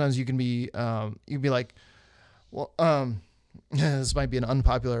sometimes you can be you'd be like, well, this might be an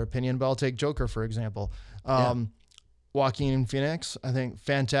unpopular opinion, but I'll take Joker for example. Joaquin Phoenix, I think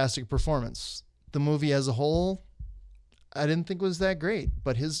fantastic performance. The movie as a whole, I didn't think was that great,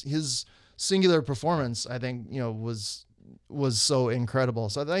 but his singular performance, I think was so incredible.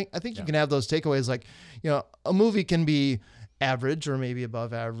 So I think you can have those takeaways, like a movie can be average or maybe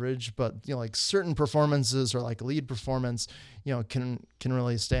above average, but like certain performances or like lead performance can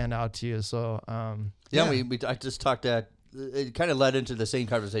really stand out to you. So I just talked that it kind of led into the same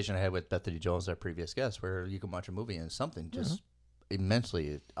conversation I had with Bethany Jones, our previous guest, where you can watch a movie and something just immensely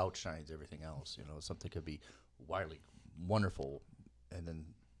it outshines everything else. Something could be wildly wonderful and then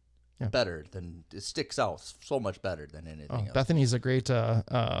better than it sticks out so much better than anything else. Bethany's a great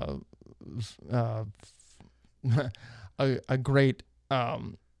a great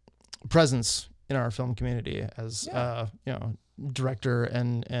presence in our film community as director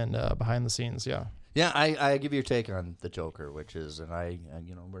and behind the scenes. I give you your take on the Joker, which is, and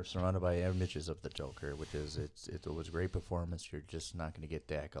we're surrounded by images of the Joker, which is it was a great performance. You're just not going to get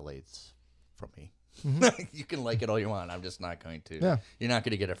the accolades from me. Mm-hmm. You can like it all you want. I'm just not going to. Yeah. You're not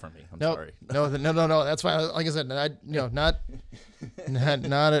going to get it from me. I'm sorry. No. That's fine. Like I said,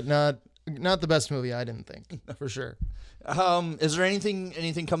 not the best movie. I didn't think for sure. Is there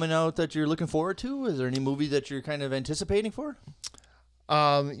anything coming out that you're looking forward to? Is there any movie that you're kind of anticipating for?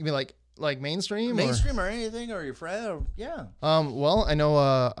 You mean like mainstream or anything, or your friend? Or, yeah. Well, I know.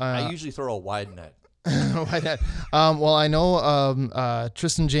 I usually throw a wide net. Wide net. Well, I know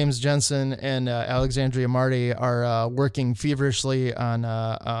Tristan James Jensen and Alexandria Marty are working feverishly on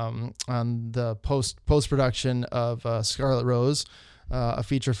the post production of Scarlet Rose. A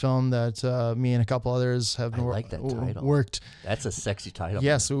feature film that me and a couple others have worked. That's a sexy title.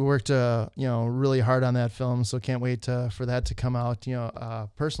 Yes, we worked really hard on that film, so can't wait for that to come out.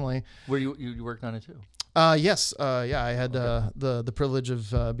 Personally, were you worked on it too? Yes, I had the privilege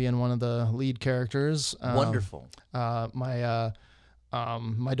of being one of the lead characters. Wonderful. My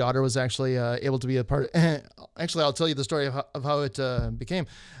daughter was actually able to be a part. Actually, I'll tell you the story of how it became.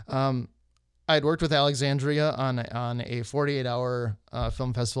 I had worked with Alexandria on a 48-hour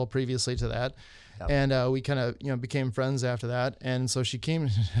film festival previously to that, and we kind of became friends after that. And so she came.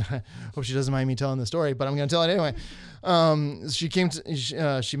 Hope she doesn't mind me telling the story, but I'm going to tell it anyway. She came.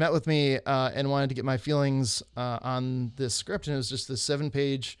 She met with me and wanted to get my feelings on this script, and it was just this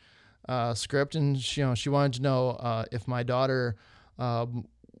 7-page script, and she wanted to know if my daughter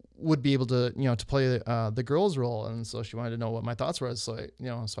would be able to to play the girl's role, and so she wanted to know what my thoughts were. So I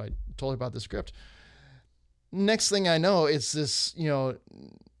told her about the script. Next thing I know, it's this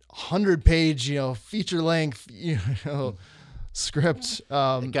 100-page feature length script.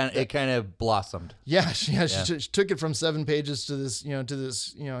 It kind of blossomed. Yeah, she took it from 7 pages to this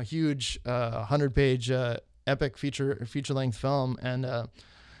huge 100-page epic feature length film, and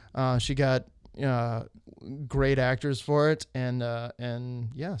she got great actors for it, and so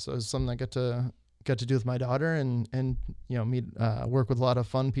it was something I got to do with my daughter, and meet work with a lot of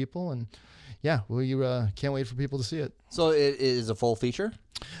fun people, and we can't wait for people to see it. So it is a full feature?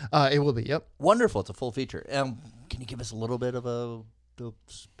 It will be. Yep. Wonderful. It's a full feature. Can you give us a little bit of the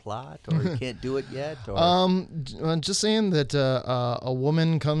plot, or you can't do it yet? Or? Just saying that a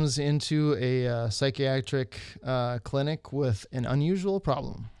woman comes into a psychiatric clinic with an unusual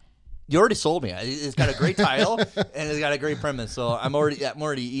problem. You already sold me. It's got a great title and it's got a great premise. So I'm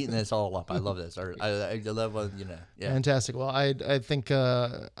already eating this all up. I love this. I love Yeah. Fantastic. Well, I think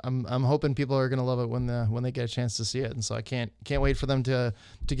I'm hoping people are gonna love it when they get a chance to see it, and so I can't wait for them to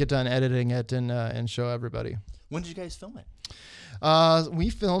get done editing it and show everybody. When did you guys film it? We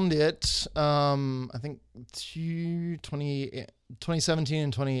filmed it, I think 2017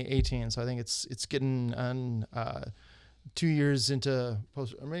 and 2018. So I think it's getting on 2 years into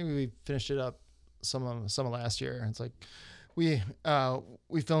post, or maybe we finished it up some of last year. It's like we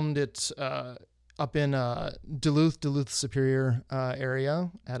filmed it up in Duluth Superior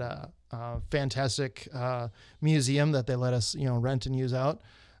area at a fantastic museum that they let us rent and use out.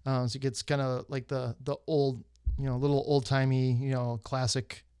 So it gets kind of like the old, little old timey,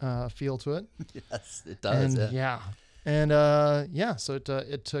 classic feel to it. Yes, it does. And so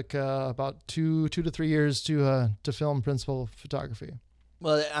it took about 2 to 3 years to film principal photography.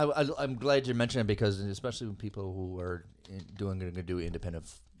 Well, I'm glad you mentioned it, because especially when people who are going to do independent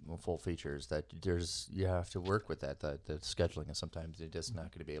full features, that you have to work with that the scheduling, and sometimes you're just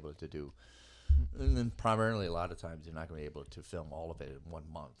not going to be able to do. And then primarily, a lot of times you're not going to be able to film all of it in 1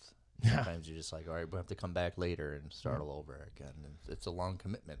 month. Sometimes you're just like, all right, we'll have to come back later and start all over again. And it's a long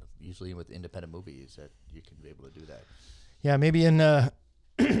commitment. Usually with independent movies that you can be able to do that. Yeah, maybe in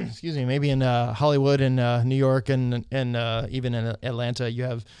maybe in Hollywood and New York and even in Atlanta, you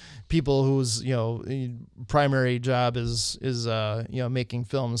have people whose primary job is making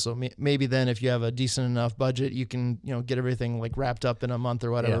films. So maybe then if you have a decent enough budget, you can get everything like wrapped up in a month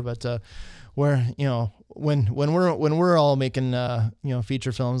or whatever. Yeah. But when we're all making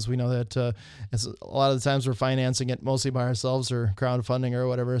feature films, we know that it's a lot of the times we're financing it mostly by ourselves or crowdfunding or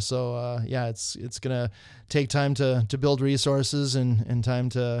whatever. So it's gonna take time to build resources and time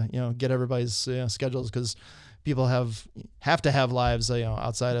to get everybody's schedules, because people have to have lives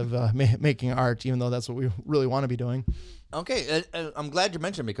outside of making art, even though that's what we really want to be doing. Okay, I'm glad you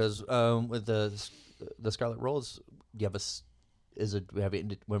mentioned, because with the Scarlet Rose, do you have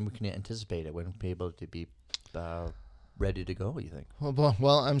when we can anticipate it? When we'll be able to be ready to go? You think?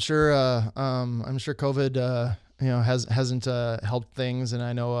 Well, I'm sure COVID hasn't helped things, and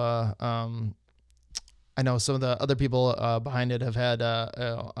I know some of the other people behind it have had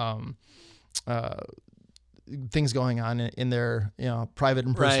things going on in their private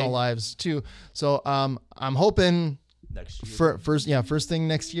and personal lives too. So I'm hoping next year. First thing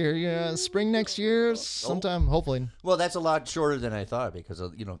next year, spring next year, sometime, hopefully. Well, that's a lot shorter than I thought, because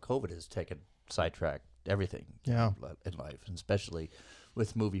COVID has sidetracked everything in life, and especially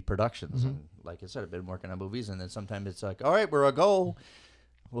with movie productions. And like I said, I've been working on movies, and then sometimes it's like, all right, we're a go,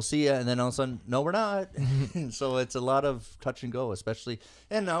 we'll see you, and then all of a sudden, no, we're not. So it's a lot of touch and go, especially,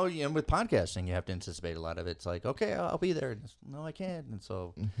 and now with podcasting, you have to anticipate a lot of it. It's like, okay, I'll be there. No, I can't. And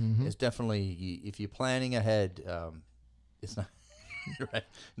so it's definitely, if you're planning ahead, it's not right.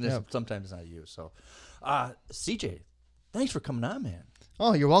 Sometimes it's not you. So, CJ, thanks for coming on, man.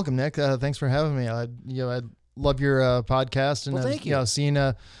 Oh, you're welcome, Nick. Thanks for having me. I love your podcast, and thank you.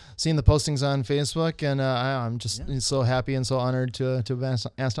 Seeing the postings on Facebook, and I'm just so happy and so honored to have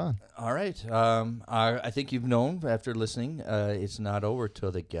asked on. All right. I think you've known after listening. It's not over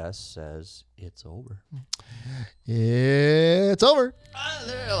till the guest says it's over. It's over.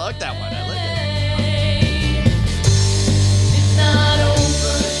 I like that one. I like it. It's not